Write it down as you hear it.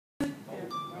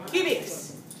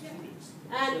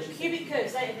Cubic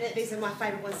curves, these are my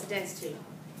favourite ones to dance to.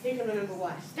 Who can remember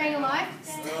why? Staying alive.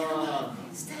 So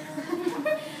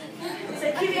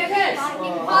cubic curves.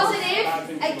 Positive.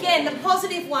 Again, the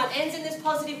positive one ends in this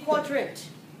positive quadrant.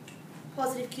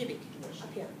 Positive cubic.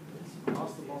 Up here.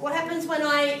 What happens when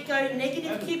I go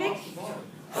negative cubic?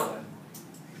 Okay,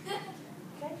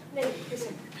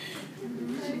 negative.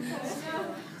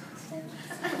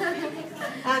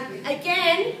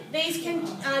 Again, these can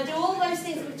do all those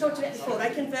things that we've talked about before.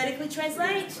 They can vertically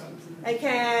translate, they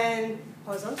can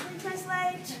horizontally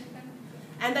translate,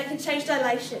 and they can change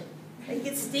dilation. They can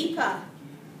get steeper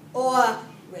or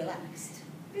relaxed.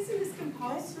 Isn't this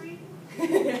compulsory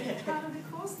part of the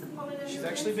course, the polynomial? She's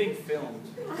actually being filmed.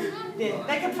 Yeah,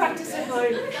 they can practice at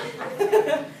home.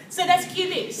 So that's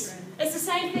cubics. It's the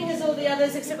same thing as all the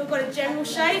others, except we've got a general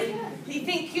shape. You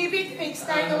think cubic, think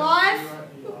staying alive.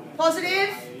 Positive?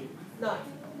 No.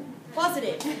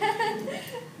 Positive.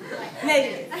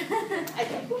 Negative.